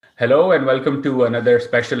Hello and welcome to another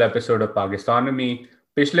special episode of पाकिस्तानमी।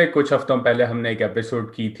 पिछले कुछ हफ्तों पहले हमने एक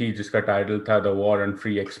एपिसोड की थी जिसका टाइटल था the war on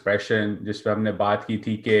free expression, जिस पे हमने बात की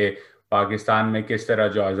थी कि पाकिस्तान में किस तरह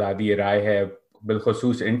जो आज़ादी राय है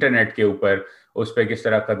बिलखसूस इंटरनेट के ऊपर, उस पर किस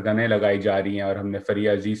तरह कदगनें लगाई जा रही हैं। और हमने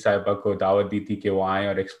फरिया अजीज साहिबा को दावत दी थी कि वो आएँ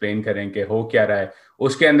और एक्सप्लेन करें कि हो क्या रहा है।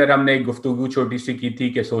 उसके अंदर हमने एक गुफ्तगू छोटी सी की थी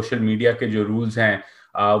कि सोशल मीडिया के जो रूल्स हैं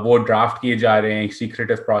वो ड्राफ्ट किए जा रहे हैं,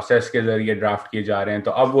 सीक्रेटिव प्रोसेस के जरिए ड्राफ्ट किए जा रहे हैं।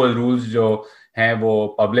 तो अब वो रूल्स जो हैं वो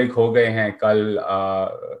पब्लिक हो गए हैं, कल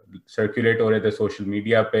सर्कुलेट हो रहे थे सोशल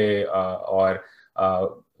मीडिया पे, और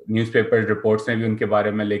न्यूज़पेपर रिपोर्ट्स ने भी उनके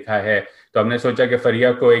बारे में लिखा है। तो हमने सोचा कि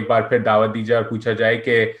फरिया को एक बार फिर दावत दी जाए और पूछा जाए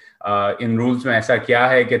कि इन रूल्स में ऐसा क्या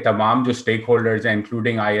है कि तमाम जो स्टेक होल्डर्स हैं,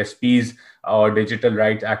 इंक्लूडिंग ISPs और डिजिटल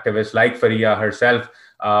राइट्स एक्टिविस्ट लाइक फरिया हरसेल्फ,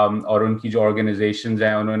 और उनकी जो ऑर्गेनाइजेशंस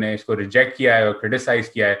हैं, उन्होंने इसको रिजेक्ट किया है और क्रिटिसाइज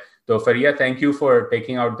किया है। तो फरिया, thank you for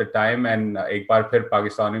taking out the time and एक बार फिर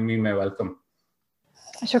पाकिस्तानी में वेलकम।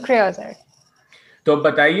 शुक्रिया सर। तो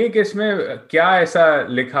बताइए कि इसमें क्या ऐसा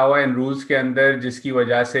लिखा हुआ है इन रूल्स के अंदर जिसकी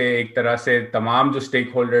वजह से एक तरह से तमाम जो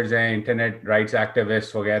स्टेक होल्डर्स हैं, इंटरनेट राइट्स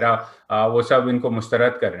एक्टिविस्ट वगैरह, वो सब इनको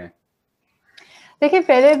मुस्तरद कर रहे हैं। देखिए,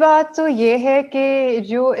 पहले बात तो ये है कि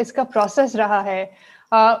जो इसका प्रोसेस रहा है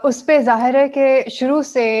उस पे जाहिर है कि शुरू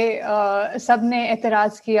से सब ने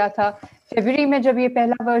एतराज़ किया था। फरवरी में जब ये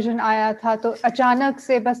पहला वर्जन आया था तो अचानक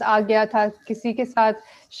से बस आ गया था, किसी के साथ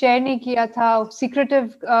शेयर नहीं किया था, सीक्रेटिव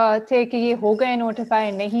थे कि ये हो गए,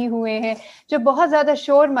 नोटिफाई नहीं हुए हैं। जो बहुत ज़्यादा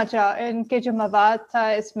शोर मचा इनके जो मवाद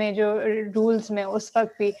था इसमें, जो रूल्स में उस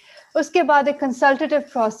वक्त भी। उसके बाद एक consultative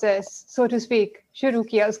process so to speak शुरू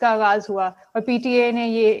किया, उसका आगाज़ हुआ और PTA ने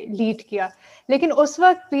ये लीड किया। लेकिन उस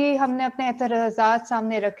वक्त भी हमने अपने एतराज़ात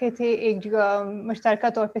सामने रखे थे। एक मुश्तरका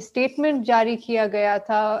तौर पे स्टेटमेंट जारी किया गया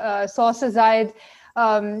था, 100 से ज़ायद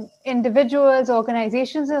इंडिविजुअल्स,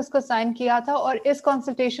 ऑर्गेनाइजेशंस ने उसको साइन किया था और इस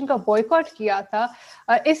कंसल्टेशन का बॉयकॉट किया था,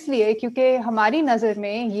 इसलिए क्योंकि हमारी नज़र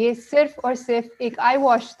में ये सिर्फ और सिर्फ एक आई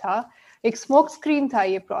वॉश था, एक स्मोक स्क्रीन था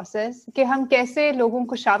ये प्रोसेस, कि हम कैसे लोगों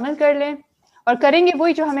को शामिल कर लें और करेंगे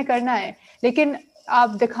वही जो हमें करना है, लेकिन आप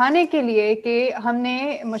दिखाने के लिए कि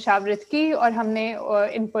हमने मुशावरत की और हमने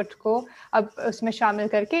इनपुट को अब उसमें शामिल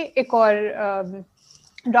करके एक और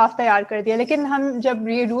ड्राफ्ट तैयार कर दिया। लेकिन हम जब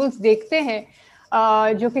ये रूल्स देखते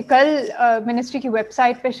हैं जो कि कल मिनिस्ट्री की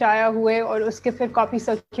वेबसाइट पे शाया हुए और उसके फिर कॉपी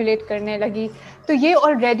सर्कुलेट करने लगी, तो ये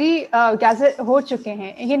ऑलरेडी गैजेट हो चुके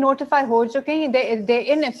हैं, ये नोटिफाई हो चुके हैं, दे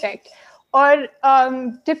इन इफेक्ट। और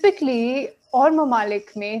टिपिकली और ममालिक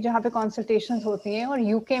में जहाँ पे कंसल्टेशंस होती हैं, और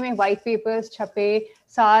यूके में वाइट पेपर्स छपे,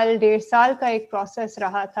 साल डेढ़ साल का एक प्रोसेस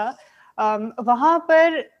रहा था, वहाँ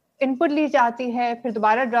पर इनपुट ली जाती है, फिर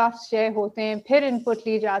दोबारा ड्राफ्ट शेयर होते हैं, फिर इनपुट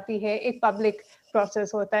ली जाती है, एक पब्लिक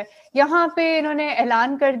प्रोसेस होता है। यहाँ पे इन्होंने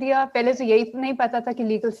ऐलान कर दिया, पहले तो यही नहीं पता था कि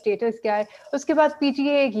लीगल स्टेटस क्या है। उसके बाद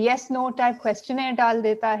PTA एक येस नो टाइप क्वेश्चनर डाल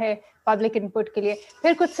देता है पब्लिक इनपुट के लिए,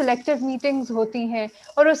 फिर कुछ सिलेक्टिव मीटिंग्स होती हैं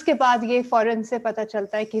और उसके बाद ये फौरन से पता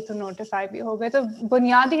चलता है कि तो नोटिफाई भी हो गए। तो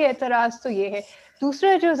बुनियादी एतराज़ तो ये है।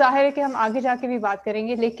 दूसरा जो जाहिर है कि हम आगे जाके भी बात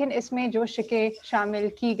करेंगे, लेकिन इसमें जो शिके शामिल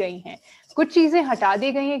की गई हैं, कुछ चीज़ें हटा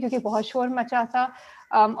दी गई हैं क्योंकि बहुत शोर मचा था,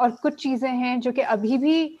 और कुछ चीज़ें हैं जो कि अभी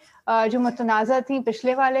भी जो मुतनाज़ा थी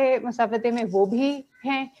पिछले वाले मसवदे में वो भी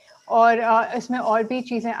हैं, और इसमें और भी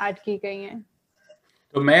चीज़ें ऐड की गई हैं।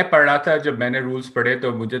 तो मैं पढ़ रहा था, जब मैंने रूल्स पढ़े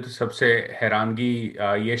तो मुझे तो सबसे हैरानगी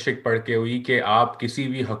ये शिक पढ़ के हुई कि आप किसी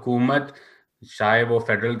भी हुकूमत, चाहे वो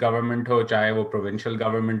फेडरल गवर्नमेंट हो, चाहे वो प्रोविंशियल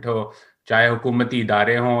गवर्नमेंट हो, चाहे हुकूमती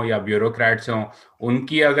इदारे हों या ब्यूरोक्रेट्स हों,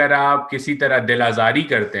 उनकी अगर आप किसी तरह दिल आज़ारी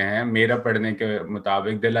करते हैं, मेरा पढ़ने के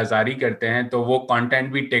मुताबिक दिल आज़ारी करते हैं, तो वो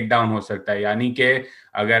कंटेंट भी टेक डाउन हो सकता है। यानी कि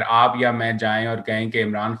अगर आप या मैं जाएं और कहें कि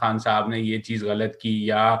इमरान खान साहब ने ये चीज़ गलत की,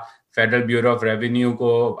 या फेडरल ब्यूरो ऑफ रेवेन्यू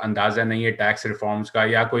को अंदाज़ा नहीं है टैक्स रिफॉर्म्स का,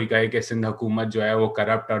 या कोई कहे कि सिंध हुकूमत जो है वो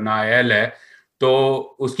करप्ट और नाअहल है,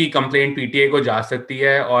 तो उसकी कंप्लेंट PTA को जा सकती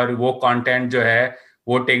है और वो कंटेंट जो है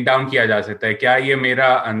वो टेक डाउन किया जा सकता है। क्या ये मेरा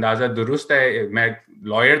अंदाज़ा दुरुस्त है? मैं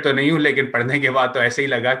लॉयर तो नहीं हूँ, लेकिन पढ़ने के बाद तो ऐसे ही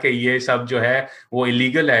लगा कि ये सब जो है वो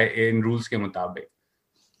इलीगल है इन रूल्स के मुताबिक।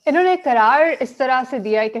 इन्होंने करार इस तरह से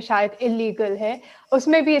दिया है कि शायद इलीगल है,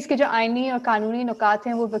 उसमें भी इसके जो आईनी और कानूनी नुकात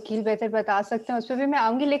हैं वो वकील बेहतर बता सकते हैं, उस पर भी मैं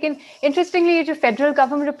आऊँगी। लेकिन इंटरेस्टिंगली ये जो फेडरल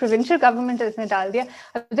गवर्नमेंट और प्रोविंशियल गवर्नमेंट इसने डाल दिया।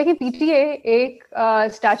 अब देखिए, PTA एक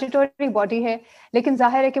स्टैट्यूटरी बॉडी है, लेकिन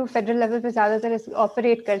जाहिर है कि वो फेडरल लेवल पे ज़्यादातर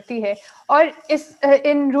ऑपरेट करती है। और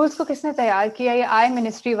इन रूल्स को किसने तैयार किया? ये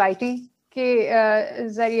मिनिस्ट्री ऑफ IT के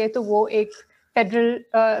ज़रिए, तो वो एक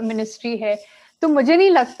फेडरल मिनिस्ट्री है। तो मुझे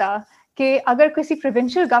नहीं लगता कि अगर किसी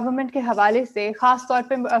प्रोविंशियल गवर्नमेंट के हवाले से, ख़ास तौर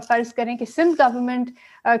पे फ़र्ज़ करें कि सिंध गवर्नमेंट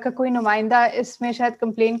का कोई नुमाइंदा इसमें शायद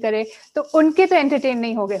कंप्लेन करे, तो उनके तो एंटरटेन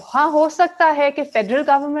नहीं हो गए। हाँ, हो सकता है कि फेडरल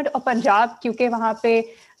गवर्नमेंट और पंजाब, क्योंकि वहाँ पे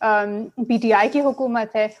PTI کی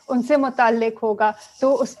حکومت ہے ان سے متعلق ہوگا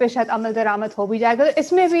تو اس پہ شاید عمل درآمد ہو بھی جائے گا.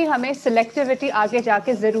 اس میں بھی ہمیں سلیکٹیوٹی آگے جا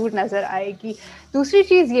کے ضرور نظر آئے گی. دوسری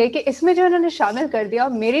چیز یہ کہ اس میں جو انہوں نے شامل کر دیا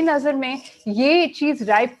اور میری نظر میں یہ چیز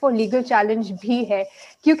رائپ فار لیگل چیلنج بھی ہے,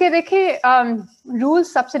 کیونکہ دیکھیں رول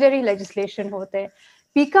سبسیڈری لیجسلیشن ہوتے ہیں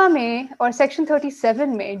پیکا میں اور سیکشن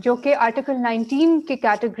 37 میں, جو کہ آرٹیکل 19 کے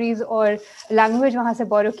کیٹیگریز اور لینگویج وہاں سے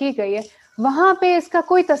بورو کی گئی ہے, وہاں پہ اس کا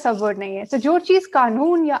کوئی تصور نہیں ہے. تو جو چیز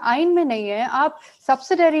قانون یا آئین میں نہیں ہے آپ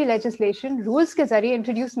سبسیڈری لیجسلیشن رولز کے ذریعے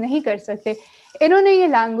انٹروڈیوس نہیں کر سکتے. انہوں نے یہ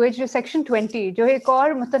لینگویج جو سیکشن 20 جو ایک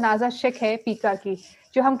اور متنازع شق ہے پیکا کی,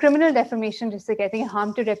 جو ہم کرمنل ڈیفیمیشن جس سے کہتے ہیں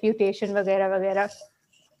ہارم ٹو ریپیوٹیشن وغیرہ وغیرہ,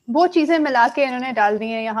 وہ چیزیں ملا کے انہوں نے ڈال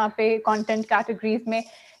دی ہیں یہاں پہ کانٹینٹ کیٹیگریز میں.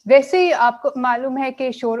 ویسے ہی آپ کو معلوم ہے کہ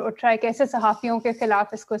شور اٹھ رہا ہے کیسے صحافیوں کے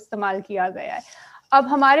خلاف اس کو استعمال کیا گیا ہے.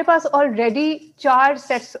 اب ہمارے پاس already 4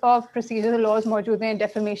 sets of procedure laws موجود ہیں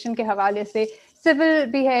ڈیفیمیشن کے حوالے سے. سول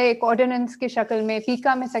بھی ہے ایک آرڈیننس کی شکل میں,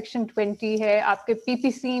 پیکا میں سیکشن 20 ہے, آپ کے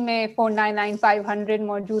PPC میں 499/500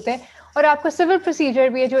 موجود ہے, اور آپ کا سول پروسیجر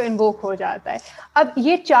بھی ہے جو انووک ہو جاتا ہے. اب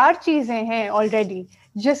یہ 4 چیزیں ہیں آلریڈی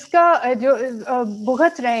جس کا جو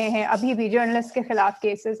بھگت رہے ہیں ابھی بھی جرنلسٹ کے خلاف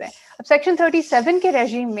کیسز ہیں. اب سیکشن 37 کے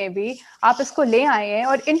رجیم میں بھی آپ اس کو لے آئے ہیں,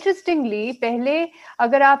 اور انٹرسٹنگلی پہلے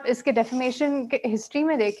اگر آپ اس کے ڈیفیمیشن کے ہسٹری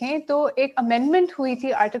میں دیکھیں تو ایک امینڈمنٹ ہوئی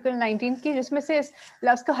تھی آرٹیکل 19 کی جس میں سے اس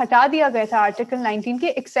لفظ کو ہٹا دیا گیا تھا آرٹیکل 19 کے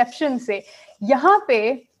ایکسیپشن سے. یہاں پہ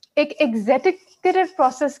ایک ایگزیکٹو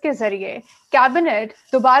پروسیس کے ذریعے کیبنٹ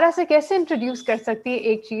دوبارہ سے کیسے انٹروڈیوس کر سکتی ہے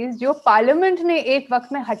ایک چیز جو پارلیمنٹ نے ایک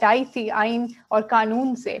وقت میں ہٹائی تھی آئین اور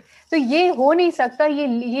قانون سے. تو یہ ہو نہیں سکتا.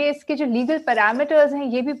 یہ اس کے جو لیگل پیرامیٹرز ہیں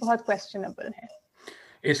یہ بھی بہت کویسچنبل ہیں.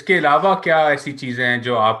 اس کے علاوہ کیا ایسی چیزیں ہیں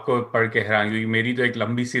جو آپ کو پڑھ کے حیران ہوئی؟ میری تو ایک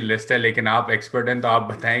لمبی سی لسٹ ہے, لیکن آپ ایکسپرٹ ہیں تو آپ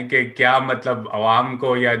بتائیں کہ کیا مطلب عوام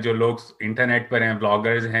کو یا جو لوگ انٹرنیٹ پر ہیں,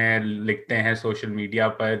 بلاگرز ہیں, لکھتے ہیں سوشل میڈیا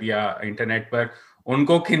پر یا انٹرنیٹ پر, ان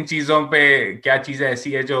کو کن چیزوں پہ کیا چیزیں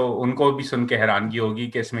ایسی ہے جو ان کو بھی سن کے حیرانگی ہوگی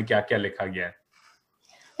کہ اس میں کیا کیا لکھا گیا ہے؟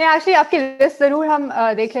 ایکچولی آپ کی لسٹ ضرور ہم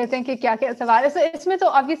دیکھ لیتے ہیں کہ کیا کیا سوال ہے. اس میں تو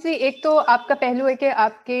آبویسلی ایک تو آپ کا پہلو ہے کہ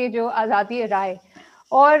آپ کے جو آزادی رائے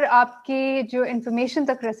اور آپ کی جو انفارمیشن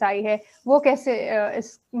تک رسائی ہے وہ کیسے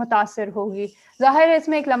اس متاثر ہوگی. ظاہر ہے اس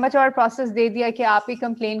میں ایک لمبا چوڑا پروسیس دے دیا کہ آپ ہی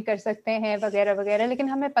کمپلین کر سکتے ہیں وغیرہ وغیرہ, لیکن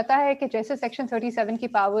ہمیں پتہ ہے کہ جیسے سیکشن 37 کی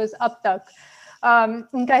پاورز اب تک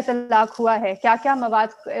ان کا اطلاق ہوا ہے, کیا کیا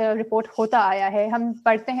مواد رپورٹ ہوتا آیا ہے. ہم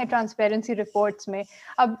پڑھتے ہیں ٹرانسپیرنسی رپورٹس میں.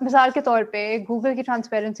 اب مثال کے طور پہ گوگل کی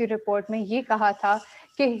ٹرانسپیرنسی رپورٹ میں یہ کہا تھا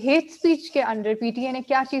کہ ہیٹ اسپیچ کے انڈر PTI نے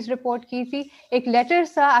کیا چیز رپورٹ کی تھی, ایک لیٹر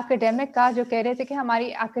تھا اکیڈیمک کا جو کہہ رہے تھے کہ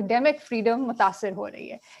ہماری اکیڈیمک فریڈم متاثر ہو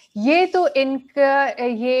رہی ہے. یہ تو ان کا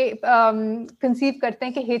یہ کنسیو کرتے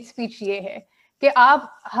ہیں کہ ہیٹ اسپیچ یہ ہے کہ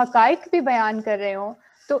آپ حقائق بھی بیان کر رہے ہوں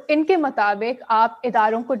تو ان کے مطابق آپ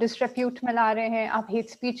اداروں کو ڈسریپیوٹ میں لا رہے ہیں, آپ ہیٹ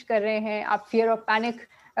اسپیچ کر رہے ہیں, آپ فیئر آف پینک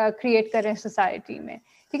کریٹ کر رہے ہیں سوسائٹی میں.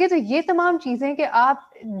 ٹھیک ہے, تو یہ تمام چیزیں کہ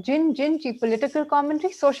آپ جن چیز پولیٹیکل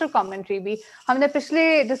کامنٹری, سوشل کامنٹری بھی, ہم نے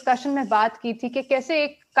پچھلے ڈسکشن میں بات کی تھی کہ کیسے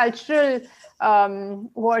ایک کلچرل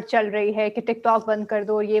وار چل رہی ہے کہ ٹک ٹاک بند کر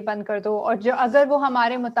دو, یہ بند کر دو, اور جو اگر وہ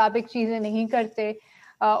ہمارے مطابق چیزیں نہیں کرتے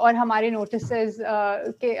اور ہمارے نوٹسز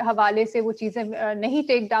کے حوالے سے وہ چیزیں نہیں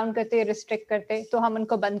ٹیک ڈاؤن کرتے, ریسٹرکٹ کرتے, تو ہم ان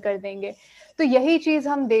کو بند کر دیں گے. تو یہی چیز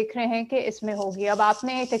ہم دیکھ رہے ہیں کہ اس میں ہوگی. اب آپ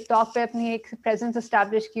نے ٹک ٹاک پہ اپنی ایک پریزنس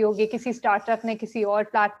اسٹیبلش کی ہوگی, کسی اسٹارٹ اپ نے کسی اور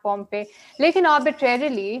پلیٹ فارم پہ, لیکن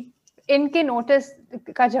آربیٹریرلی ان کے نوٹس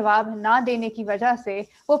کا جواب نہ دینے کی وجہ سے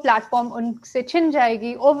وہ پلیٹ فارم ان سے چھن جائے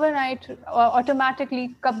گی اوور نائٹ آٹومیٹکلی.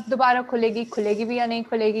 کب دوبارہ کھلے گی بھی یا نہیں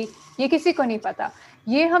کھلے گی یہ کسی کو نہیں پتا.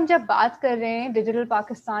 یہ ہم جب بات کر رہے ہیں ڈیجیٹل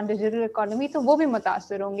پاکستان, ڈیجیٹل اکانومی, تو وہ بھی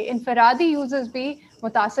متاثر ہوں گے, انفرادی یوزرز بھی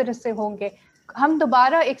متاثر اس سے ہوں گے. ہم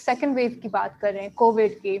دوبارہ ایک سیکنڈ ویو کی بات کر رہے ہیں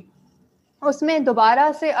کووڈ کی, اس میں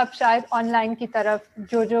دوبارہ سے اب شاید آن لائن کی طرف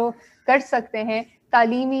جو کر سکتے ہیں,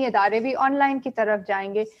 تعلیمی ادارے بھی آن لائن کی طرف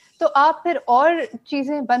جائیں گے, تو آپ پھر اور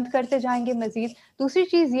چیزیں بند کرتے جائیں گے مزید. دوسری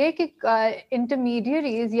چیز یہ کہ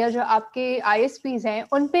انٹرمیڈیریز یا جو آپ کے ISPs ہیں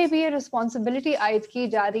ان پہ بھی یہ رسپانسبلٹی عائد کی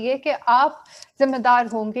جا رہی ہے کہ آپ ذمہ دار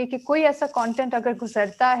ہوں گے کہ کوئی ایسا کانٹینٹ اگر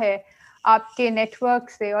گزرتا ہے آپ کے نیٹ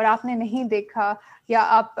ورک سے اور آپ نے نہیں دیکھا یا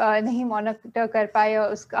آپ نہیں مانیٹر کر پائے,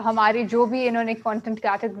 اس کا ہمارے جو بھی انہوں نے کانٹینٹ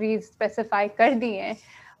کیٹیگریز اسپیسیفائی کر دی ہیں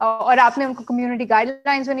اور آپ نے ان کو کمیونٹی گائیڈ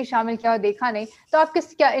لائنس میں نہیں شامل کیا اور دیکھا نہیں, تو آپ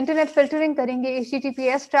کیا انٹرنیٹ فلٹرنگ کریں گے,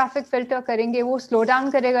 HTTPS ٹریفک فلٹر کریں گے, وہ سلو ڈاؤن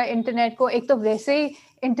کرے گا انٹرنیٹ کو. ایک تو ویسے ہی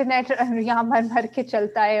انٹرنیٹ یہاں بھر کے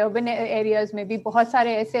چلتا ہے, اربن ایریاز میں بھی بہت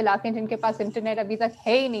سارے ایسے علاقے ہیں جن کے پاس انٹرنیٹ ابھی تک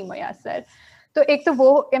ہے ہی نہیں میسر, تو ایک تو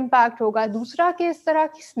وہ امپیکٹ ہوگا. دوسرا کہ اس طرح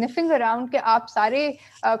کی سنفنگ اراؤنڈ کہ آپ سارے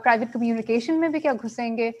پرائیویٹ کمیونیکیشن میں بھی کیا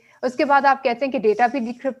گھسیں گے, اس کے بعد آپ کہتے ہیں کہ ڈیٹا بھی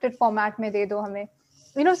ڈیکرپٹڈ فارمیٹ میں دے دو ہمیں.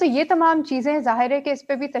 So یہ تمام چیزیں ظاہر ہے کہ اس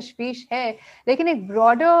پہ بھی تشویش ہے, لیکن ایک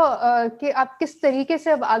براڈر کہ آپ کس طریقے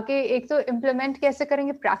سے اب آگے ایک تو امپلیمنٹ کیسے کریں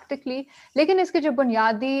گے پریکٹیکلی, لیکن اس کے جو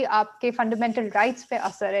بنیادی آپ کے فنڈامنٹل رائٹس پہ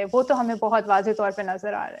اثر ہے وہ تو ہمیں بہت واضح طور پہ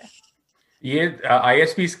نظر آ رہا ہے. یہ آئی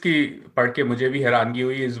ایس پیز کی پڑھ کے مجھے بھی حیرانگی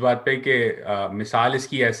ہوئی اس بات پہ کہ مثال اس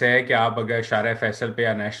کی ایسے ہے کہ آپ اگر شارع فیصل پہ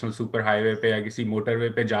یا نیشنل سپر ہائی وے پہ یا کسی موٹر وے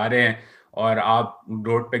پہ جا رہے ہیں اور آپ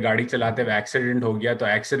روڈ پہ گاڑی چلاتے ہوئے ایکسیڈنٹ ہو گیا, تو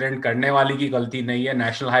ایکسیڈنٹ کرنے والی کی غلطی نہیں ہے,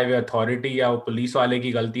 نیشنل ہائی وے اتھارٹی یا پولیس والے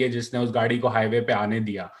کی غلطی ہے جس نے اس گاڑی کو ہائی وے پہ آنے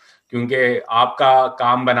دیا, کیونکہ آپ کا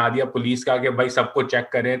کام بنا دیا پولیس کا کہ بھائی سب کو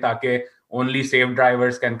چیک کریں تاکہ only safe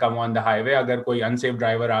drivers can come on the highway. اگر کوئی ان سیف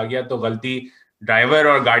ڈرائیور آ گیا تو غلطی ڈرائیور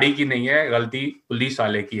اور گاڑی کی نہیں ہے, غلطی پولیس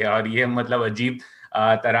والے کی ہے. اور یہ مطلب عجیب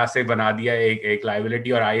طرح سے بنا دیا ایک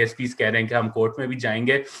لائبلٹی, اور آئی ایس پیز کہہ رہے ہیں کہ ہم کورٹ میں بھی جائیں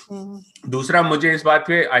گے. دوسرا مجھے اس بات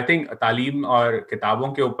پہ آئی تھنک تعلیم اور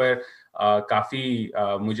کتابوں کے اوپر کافی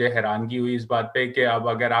مجھے حیرانگی ہوئی اس بات پہ کہ اب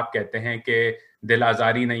اگر آپ کہتے ہیں کہ دل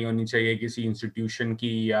آزاری نہیں ہونی چاہیے کسی انسٹیٹیوشن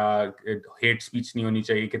کی, یا ہیٹ سپیچ نہیں ہونی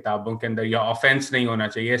چاہیے کتابوں کے اندر, یا آفینس نہیں ہونا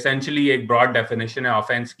چاہیے, اسینشلی ایک براڈ ڈیفینیشن ہے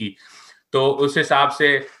آفینس کی, تو اس حساب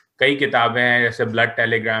سے کئی کتابیں ہیں جیسے بلڈ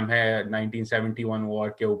ٹیلی گرام ہے 1971 وار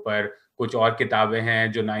کے اوپر, کچھ اور کتابیں ہیں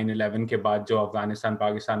جو 9/11 کے بعد جو افغانستان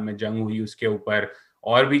پاکستان میں جنگ ہوئی اس کے اوپر,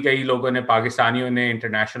 اور بھی کئی لوگوں نے, پاکستانیوں نے,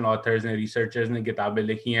 انٹرنیشنل آتھرز نے, ریسرچرز نے کتابیں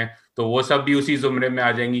لکھی ہیں, تو وہ سب بھی اسی زمرے میں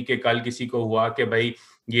آ جائیں گی کہ کل کسی کو ہوا کہ بھائی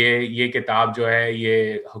یہ کتاب جو ہے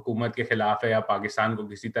یہ حکومت کے خلاف ہے یا پاکستان کو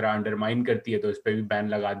کسی طرح انڈرمائن کرتی ہے تو اس پہ بھی بین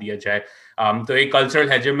لگا دیا جائے. تو ایک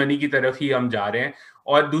کلچرل ہیجمنی کی طرف ہی ہم جا رہے ہیں.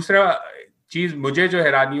 اور دوسرا چیز مجھے جو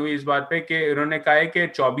حیرانی ہوئی اس بات پہ کہ انہوں نے کہا ہے کہ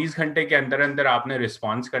 24 گھنٹے کے اندر اندر آپ نے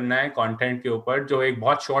رسپانس کرنا ہے کانٹینٹ کے اوپر, جو ایک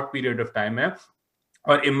بہت شارٹ پیریڈ آف ٹائم ہے,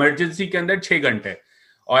 اور ایمرجنسی کے اندر 6 گھنٹے,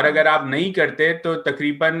 اور اگر آپ نہیں کرتے تو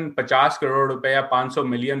تقریباً 50 کروڑ روپے یا 500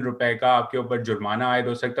 ملین روپے کا آپ کے اوپر جرمانہ عائد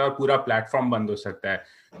ہو سکتا ہے اور پورا پلیٹ فارم بند ہو سکتا ہے.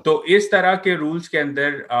 تو اس طرح کے رولز کے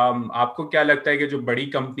اندر آپ کو کیا لگتا ہے کہ جو بڑی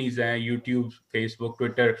کمپنیز ہیں, یوٹیوب, فیس بک,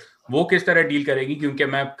 ٹویٹر, وہ کس طرح ڈیل کریں گی؟ کیونکہ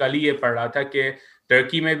میں کل ہی یہ پڑھ رہا تھا کہ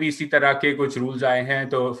ترکی میں بھی اسی طرح کے کچھ رولز آئے ہیں,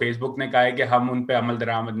 تو فیس بک نے کہا ہے کہ ہم ان پہ عمل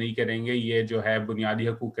درآمد نہیں کریں گے, یہ جو ہے بنیادی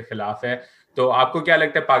حقوق کے خلاف ہے. تو آپ کو کیا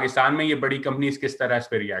لگتا ہے پاکستان میں یہ بڑی کمپنیز کس طرح اس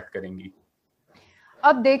پہ ریئیکٹ کریں گی؟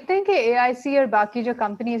 اب دیکھتے ہیں کہ اے آئی سی اور باقی جو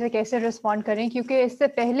کمپنیز ہیں کیسے رسپونڈ کریں, کیونکہ اس سے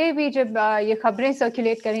پہلے بھی جب یہ خبریں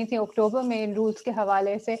سرکولیٹ کری تھیں اکتوبر میں ان رولز کے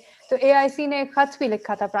حوالے سے, تو اے آئی سی نے ایک خط بھی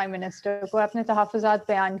لکھا تھا پرائم منسٹر کو, اپنے تحفظات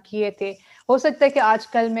بیان کیے تھے. ہو سکتا ہے کہ آج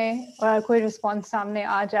کل میں کوئی رسپانس سامنے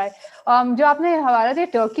آ جائے. جو آپ نے حوالہ دیا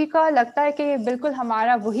ٹرکی کا, لگتا ہے کہ بالکل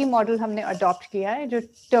ہمارا وہی ماڈل ہم نے اڈاپٹ کیا ہے جو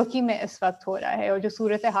ٹرکی میں اس وقت ہو رہا ہے اور جو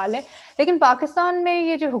صورتحال ہے. لیکن پاکستان میں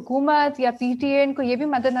یہ جو حکومت یا پی ٹی اے, ان کو یہ بھی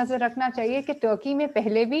مد نظر رکھنا چاہیے کہ ٹرکی میں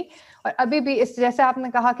پہلے بھی اور ابھی بھی اس جیسے آپ نے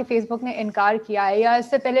کہا کہ فیس بک نے انکار کیا ہے, یا اس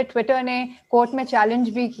سے پہلے ٹویٹر نے کورٹ میں چیلنج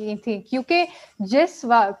بھی کی تھی, کیونکہ جس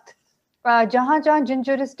وقت جہاں جن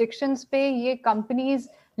جورسڈکشنز پہ یہ کمپنیز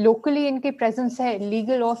لوکلی ان کی پریزنس ہے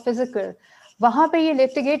لیگل اور فزیکل, وہاں پہ یہ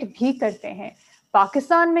لیٹیگیٹ بھی کرتے ہیں.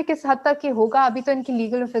 پاکستان میں کس حد تک یہ ہوگا, ابھی تو ان کی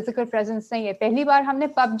لیگل اور فزیکل پریزنس نہیں ہے. پہلی بار ہم نے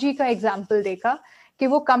پب جی کا ایگزامپل دیکھا کہ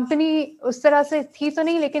وہ کمپنی اس طرح سے تھی تو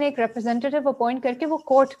نہیں, لیکن ایک ریپرزینٹیٹیو اپوائنٹ کر کے وہ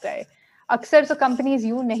کورٹ گئے. اکثر تو کمپنیز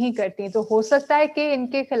یوں نہیں کرتی, تو ہو سکتا ہے کہ ان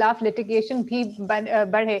کے خلاف لٹیگیشن بھی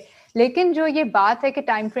بڑھے. لیکن جو یہ بات ہے کہ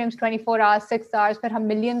ٹائم فریمز 24 آورس 6 آورس پھر ہم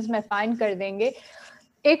ملینز میں فائن کر دیں گے,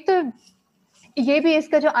 ایک تو یہ بھی اس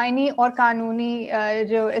کا جو آئینی اور قانونی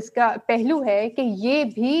جو اس کا پہلو ہے کہ یہ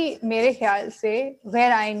بھی میرے خیال سے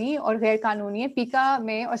غیر آئینی اور غیر قانونی ہے. پیکا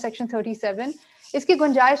میں اور سیکشن 37 اس کی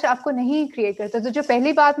گنجائش آپ کو نہیں کریٹ کرتا. تو جو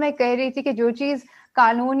پہلی بات میں کہہ رہی تھی کہ جو چیز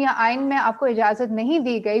قانون یا آئین میں آپ کو اجازت نہیں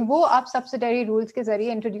دی گئی وہ آپ سبسیڈری رولز کے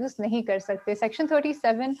ذریعے انٹروڈیوس نہیں کر سکتے. سیکشن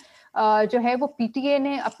 37 جو ہے وہ پی ٹی اے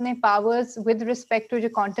نے اپنے پاورز ود رسپیکٹ ٹو جو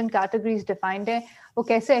کانٹینٹ کیٹیگریز ڈیفائنڈ ہے وہ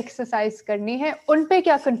کیسے ایکسرسائز کرنی ہے, ان پہ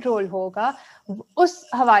کیا کنٹرول ہوگا, اس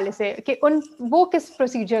حوالے سے کہ وہ کس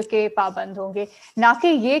پروسیجر کے پابند ہوں گے, نہ کہ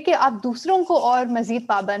یہ کہ آپ دوسروں کو اور مزید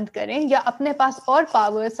پابند کریں یا اپنے پاس اور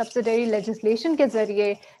پاور سبسیڈری لیجسلیشن کے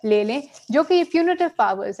ذریعے لے لیں جو کہ یہ پیونیٹیو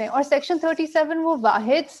پاورز ہیں. اور سیکشن 37 وہ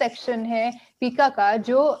واحد سیکشن ہے پیکا کا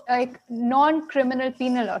جو ایک نان کرمنل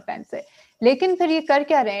پینل آفینس ہے. لیکن پھر یہ کر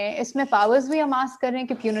کیا رہے ہیں, اس میں پاورز بھی اماس کر رہے ہیں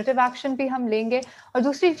کہ پیونیٹیو ایکشن بھی ہم لیں گے. اور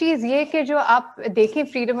دوسری چیز یہ کہ جو آپ دیکھیں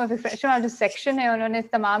فریڈم آف ایکسپریشن اور جو سیکشن ہے انہوں نے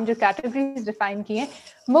تمام جو کیٹیگریز ڈیفائن کی ہیں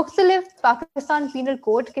مختلف پاکستان پینل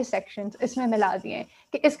کوڈ کے سیکشنز اس میں ملا دیے ہیں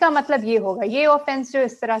کہ اس کا مطلب یہ ہوگا, یہ آفینس جو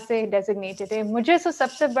اس طرح سے ڈیزگنیٹڈ ہے. مجھے تو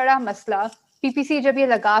سب سے بڑا مسئلہ پی پی سی جب یہ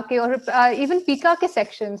لگا کے اور ایون پیکا کے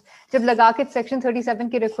سیکشنز جب لگا کے سیکشن 37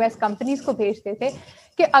 کی ریکویسٹ کمپنیز کو بھیجتے تھے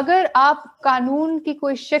کہ اگر آپ قانون کی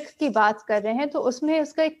کوئی شق کی بات کر رہے ہیں تو اس میں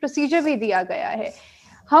اس کا ایک پروسیجر بھی دیا گیا ہے.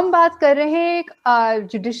 ہم بات کر رہے ہیں ایک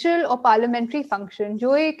جوڈیشل اور پارلیمنٹری فنکشن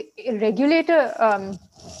جو ایک ریگولیٹر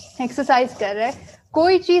ایکسرسائز کر رہا ہے.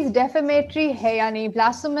 کوئی چیز ڈیفیمیٹری ہے یا نہیں,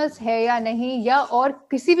 بلاسفیمس ہے یا نہیں, یا اور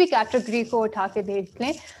کسی بھی کیٹیگری کو اٹھا کے دیکھ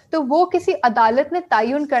لیں تو وہ کسی عدالت میں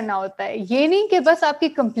تعین کرنا ہوتا ہے. یہ نہیں کہ بس آپ کی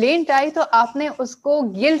کمپلینٹ آئی تو آپ نے اس کو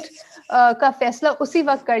گلٹ کا فیصلہ اسی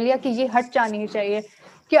وقت کر لیا کہ یہ ہٹ جانی چاہیے.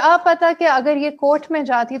 کیا پتا کہ اگر یہ کورٹ میں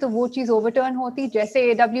جاتی تو وہ چیز اوور ٹرن ہوتی,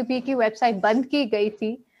 جیسے AWP کی ویب سائٹ بند کی گئی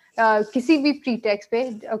تھی کسی بھی پری ٹیکس پہ,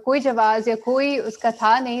 کوئی جواز یا کوئی اس کا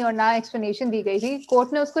تھا نہیں اور نہ ایکسپلینیشن دی گئی تھی,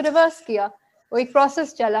 کورٹ نے اس کو ریورس کیا, وہ ایک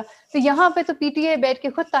پروسیس چلا. تو یہاں پہ تو PTA بیٹھ کے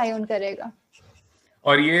خود تعین کرے گا.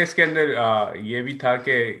 اور یہ اس کے اندر یہ بھی تھا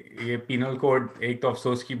کہ یہ پینل کوڈ, ایک تو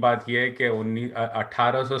افسوس کی بات یہ ہے کہ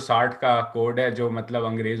 1860 کا کوڈ ہے جو مطلب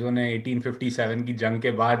انگریزوں نے 1857 کی جنگ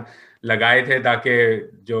کے بعد لگائے تھے تاکہ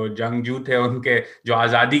جو جنگجو تھے ان کے جو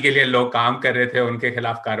آزادی کے لیے لوگ کام کر رہے تھے ان کے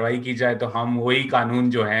خلاف کارروائی کی جائے. تو ہم وہی قانون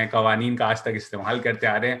جو ہیں قوانین کا آج تک استعمال کرتے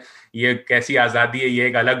آ رہے ہیں. یہ کیسی آزادی ہے یہ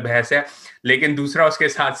ایک الگ بحث ہے. لیکن دوسرا اس کے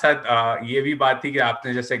ساتھ ساتھ یہ بھی بات تھی کہ آپ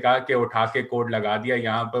نے جیسے کہا کہ اٹھا کے کوڈ لگا دیا,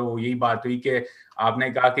 یہاں پر وہ یہی بات ہوئی کہ آپ نے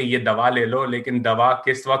کہا کہ یہ دوا لے لو, لیکن دوا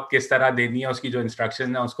کس وقت کس طرح دینی ہے اس کی جو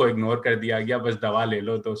انسٹرکشن ہے اس کو اگنور کر دیا گیا, بس دوا لے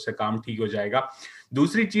لو تو اس سے کام ٹھیک ہو جائے گا.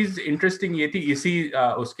 دوسری چیز انٹرسٹنگ یہ تھی اسی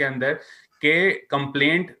اس کے اندر کہ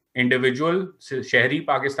کمپلینٹ انڈیویجول شہری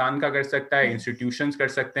پاکستان کا کر سکتا ہے, انسٹیٹیوشنز کر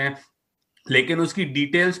سکتے ہیں, لیکن اس کی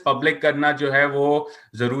ڈیٹیلز پبلک کرنا جو ہے وہ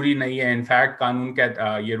ضروری نہیں ہے. انفیکٹ قانون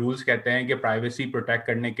یہ رولز کہتے ہیں کہ پرائیویسی پروٹیکٹ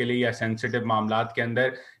کرنے کے لیے یا سینسٹیو معاملات کے اندر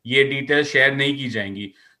یہ ڈیٹیل شیئر نہیں کی جائیں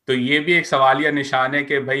گی. تو یہ بھی ایک سوالیہ نشان ہے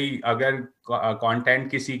کہ بھائی اگر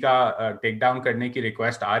کانٹینٹ کسی کا ٹیک ڈاؤن کرنے کی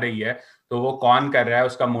ریکویسٹ آ رہی ہے تو وہ کون کر رہا ہے,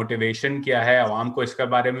 اس کا موٹیویشن کیا ہے, عوام کو اس کے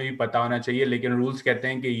بارے میں بھی پتہ ہونا چاہیے. لیکن رولز کہتے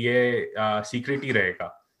ہیں کہ یہ سیکرٹ ہی رہے گا.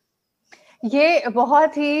 یہ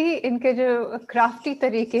بہت ہی ان کے جو کرافٹی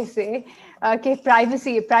طریقے سے کہ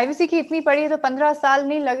پرائیویسی کی اتنی پڑی ہے تو 15 سال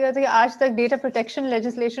نہیں لگے تھے آج تک ڈیٹا پروٹیکشن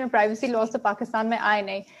لیجسلیشن اور پرائیویسی لاز تو پاکستان میں آئے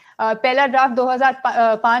نہیں. پہلا ڈرافٹ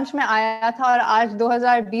 2005 میں آیا تھا اور آج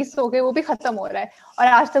 2020 ہو گئے, وہ بھی ختم ہو رہا ہے اور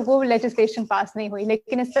آج تک وہ لیجسلیشن پاس نہیں ہوئی.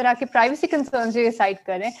 لیکن اس طرح کے پرائیویسی کنسرنز جو سائٹ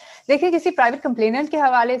کریں, دیکھیں کسی پرائیویٹ کمپلیننٹ کے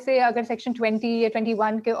حوالے سے اگر سیکشن 20 یا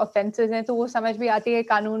 21 کے آفینسز ہیں تو وہ سمجھ بھی آتی ہے.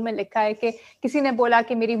 قانون میں لکھا ہے کہ کسی نے بولا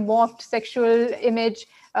کہ میری مافٹ سیکشول امیج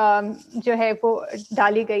جو ہے وہ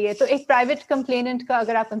ڈالی گئی ہے, تو ایک پرائیویٹ کمپلیننٹ کا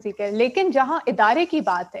اگر آپ کنسیڈر کریں. لیکن جہاں ادارے کی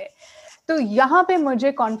بات ہے تو یہاں پہ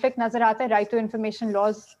مجھے کانفلکٹ نظر آتا ہے رائٹ ٹو انفارمیشن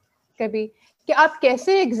لاز کا بھی, کہ آپ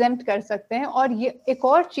کیسے ایگزمپٹ کر سکتے ہیں. اور یہ ایک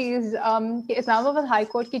اور چیز کہ اسلام آباد ہائی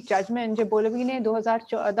کورٹ کی ججمنٹ جو بولوی نے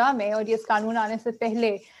 2014 میں اور یہ اس قانون آنے سے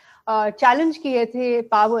پہلے چیلنج کیے تھے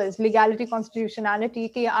پاورز, لیگیلٹی, کانسٹیٹیوشنالٹی,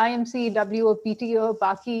 کہ IMC, WO, PTO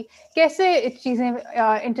باقی کیسے چیزیں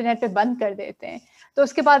انٹرنیٹ پہ بند کر دیتے ہیں. تو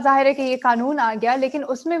اس کے بعد ظاہر ہے کہ یہ قانون آ گیا, لیکن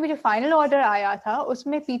اس میں بھی جو فائنل آرڈر آیا تھا اس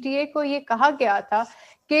میں PTA کو یہ کہا گیا تھا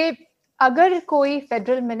کہ اگر کوئی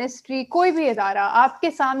فیڈرل منسٹری, کوئی بھی ادارہ آپ کے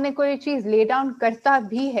سامنے کوئی چیز لے ڈاؤن کرتا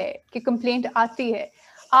بھی ہے کہ کمپلینٹ آتی ہے,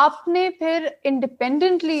 آپ نے پھر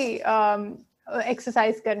انڈیپینڈنٹلی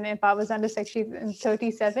ایکسرسائز کرنے پاورز انڈر سیکشن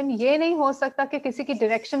 37. یہ نہیں ہو سکتا کہ کسی کی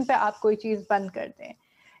ڈائریکشن پہ آپ کوئی چیز بند کر دیں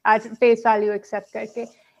ایٹ فیس ویلیو ایکسیپٹ کر کے.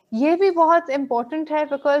 یہ بھی بہت امپورٹنٹ ہے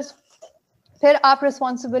بیکاز پھر آپ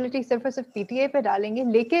رسپانسبلٹی صرف اور صرف PTA پہ ڈالیں گے.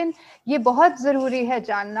 لیکن یہ بہت ضروری ہے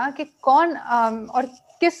جاننا کہ کون اور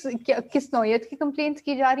کس نوعیت کی کمپلینٹس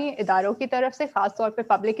کی جا رہی ہیں اداروں کی طرف سے, خاص طور پہ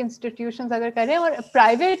پبلک انسٹیٹیوشنز اگر کر رہے ہیں اور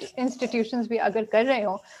پرائیویٹ انسٹیٹیوشنز بھی اگر کر رہے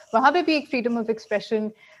ہوں, وہاں پہ بھی ایک فریڈم آف ایکسپریشن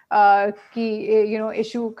کی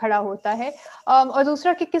ایشو کھڑا ہوتا ہے. اور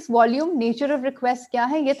دوسرا کہ کس والیوم, نیچر آف ریکویسٹ کیا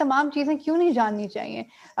ہے, یہ تمام چیزیں کیوں نہیں جاننی چاہیے.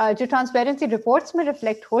 جو ٹرانسپیرنسی رپورٹس میں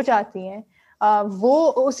ریفلیکٹ ہو جاتی ہیں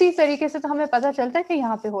وہ اسی طریقے سے تو ہمیں پتہ چلتا ہے کہ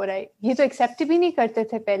یہاں پہ ہو رہا ہے. یہ تو ایکسیپٹ بھی نہیں کرتے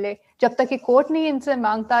تھے پہلے, جب تک کہ کورٹ نہیں ان سے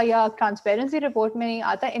مانگتا یا ٹرانسپیرنسی رپورٹ میں نہیں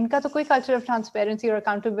آتا. ان کا تو کوئی کلچر آف ٹرانسپیرنسی اور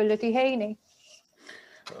اکاؤنٹیبلٹی ہے ہی نہیں.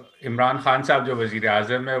 عمران خان صاحب جو وزیر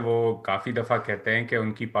اعظم ہے وہ کافی دفعہ کہتے ہیں کہ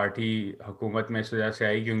ان کی پارٹی حکومت میں اس وجہ سے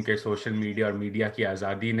آئی کہ ان کے سوشل میڈیا اور میڈیا کی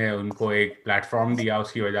آزادی نے ان کو ایک پلیٹ فارم دیا,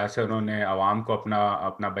 اس کی وجہ سے انہوں نے عوام کو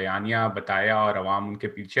اپنا بیانیہ بتایا اور عوام ان کے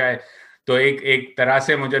پیچھے آئے. تو ایک طرح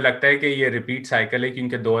سے مجھے لگتا ہے کہ یہ ریپیٹ سائیکل ہے,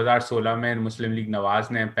 کیونکہ 2016 میں مسلم لیگ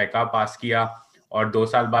نواز نے پیکا پاس کیا اور 2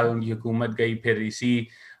 سال بعد ان کی حکومت گئی. پھر اسی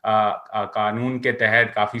قانون کے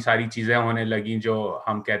تحت کافی ساری چیزیں ہونے لگیں جو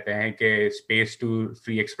ہم کہتے ہیں کہ اسپیس ٹو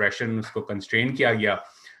فری ایکسپریشن, اس کو کنسٹرین کیا گیا.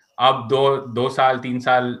 اب 2 سال 3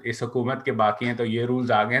 سال اس حکومت کے باقی ہیں تو یہ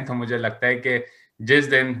رولز آ گئے ہیں. تو مجھے لگتا ہے کہ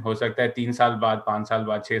جس دن ہو سکتا ہے 3 سال بعد, 5 سال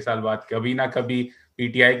بعد, 6 سال بعد کبھی نہ کبھی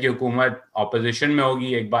PTI کی حکومت اپوزیشن میں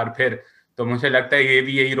ہوگی ایک بار پھر, تو مجھے لگتا ہے یہ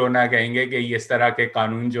بھی یہی رونا کہیں گے کہ اس طرح کے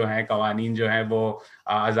قانون جو ہیں، قوانین جو ہیں، وہ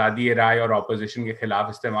آزادی رائے اور اپوزیشن کے خلاف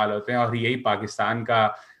استعمال ہوتے ہیں، اور یہی پاکستان کا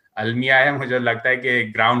المیہ ہے. مجھے لگتا ہے کہ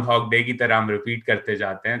گراؤنڈ ہاک ڈے کی طرح ہم ریپیٹ کرتے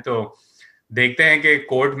جاتے ہیں. تو دیکھتے ہیں کہ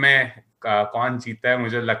کورٹ میں کون جیتا ہے.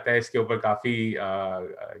 مجھے لگتا ہے اس کے اوپر کافی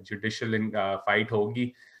جوڈیشل فائٹ ہوگی.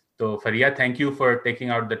 تو فریہ، thank you for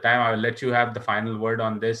taking out the time. I will let you have the final word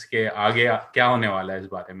on دس کہ آگے کیا ہونے والا ہے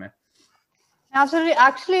اس بارے میں.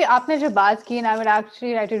 Actually, آپ نے جو بات کی نا, I would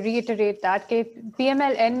actually like to reiterate that کہ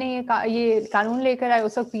PMLN نے یہ قانون لے کر آئے,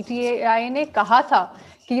 اس وقت PTI نے کہا تھا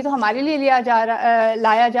کہ یہ تو ہمارے لیے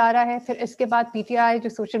لایا جا رہا ہے. پھر اس کے بعد PTI جو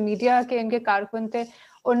سوشل میڈیا کے ان کے کارکن تھے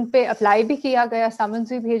ان پہ اپلائی بھی کیا گیا, سمنز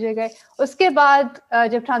بھی بھیجے گئے. اس کے بعد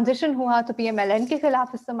جب ٹرانزیشن ہوا تو PMLN کے خلاف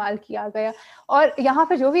استعمال کیا گیا. اور یہاں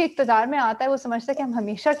پہ جو بھی اقتدار میں آتا ہے وہ سمجھتا ہے کہ ہم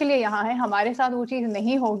ہمیشہ کے لیے یہاں ہیں, ہمارے ساتھ وہ چیز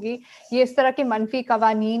نہیں ہوگی. یہ اس طرح کے منفی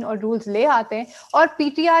قوانین اور رولز لے آتے ہیں. اور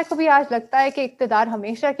PTI کو بھی آج لگتا ہے کہ اقتدار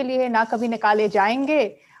ہمیشہ کے لیے نہ کبھی نکالے جائیں گے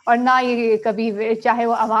اور نہ یہ کبھی, چاہے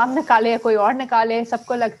وہ عوام نکالے یا کوئی اور نکالے, سب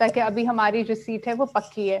کو لگتا ہے کہ ابھی ہماری جو سیٹ ہے وہ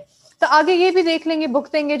پکی ہے. تو آگے یہ بھی دیکھ لیں گے,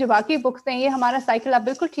 بھگتیں گے جو باقی بھگتے ہیں. یہ ہمارا سائیکل آپ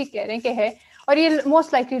بالکل ٹھیک کہہ رہے ہیں کہ ہے, اور یہ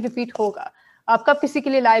موسٹ لائکلی ریپیٹ ہوگا. آپ کب کسی کے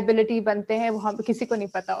لیے لائبلٹی بنتے ہیں وہ کسی کو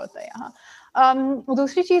نہیں پتا ہوتا یہاں.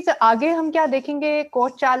 دوسری چیز, آگے ہم کیا دیکھیں گے,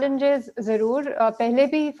 کورٹ چیلنجز ضرور پہلے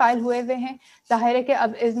بھی فائل ہوئے ہیں. ظاہر ہے کہ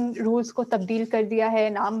اب ان رولز کو تبدیل کر دیا ہے,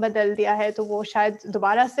 نام بدل دیا ہے, تو وہ شاید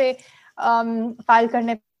دوبارہ سے فائل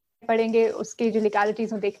کرنے پڑیں گے. اس کی جو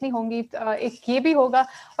لیگیلٹیز دیکھنی ہوں گی. ایک یہ بھی ہوگا.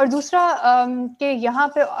 اور دوسرا کہ یہاں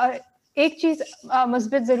پہ ایک چیز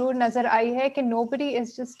مثبت ضرور نظر آئی ہے کہ nobody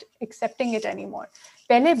is just accepting it anymore.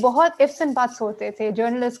 پہلے بہت ifs and buts ہوتے تھے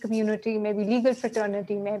جرنلسٹ کمیونٹی میں بھی, لیگل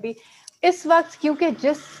فریٹرنیٹی میں بھی. اس وقت کیونکہ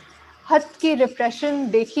جس حد کی ریپریشن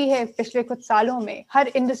دیکھی ہے پچھلے کچھ سالوں میں ہر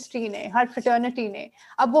انڈسٹری نے, ہر فریٹرنیٹی نے,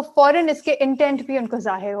 اب وہ فوراً اس کے انٹینٹ بھی ان کو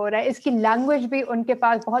ظاہر ہو رہا ہے. اس کی لینگویج بھی ان کے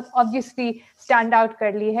پاس بہت آبویسلی اسٹینڈ آؤٹ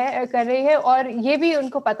کر رہی ہے, اور یہ بھی ان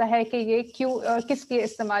کو پتا ہے کہ یہ کیوں کس لیے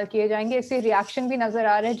استعمال کیے جائیں گے. اس سے ریئیکشن بھی نظر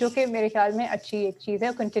آ رہا ہے, جو کہ میرے خیال میں اچھی ایک چیز ہے,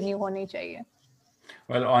 کنٹینیو ہونی چاہیے.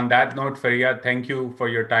 Well, on that note, فریہ, thank you for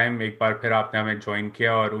your time. ایک بار پھر آپ نے ہمیں جوائن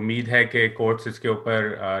کیا, اور امید ہے کہ کورٹس اس کے اوپر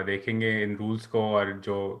دیکھیں گے ان رولس کو, اور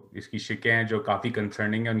جو اس کی شکیں ہیں جو کافی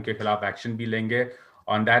کنسرننگ ہیں ان کے خلاف ایکشن بھی لیں گے.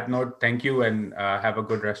 On that note, thank you and have a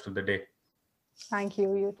good rest of the day. Thank you.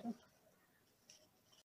 You too.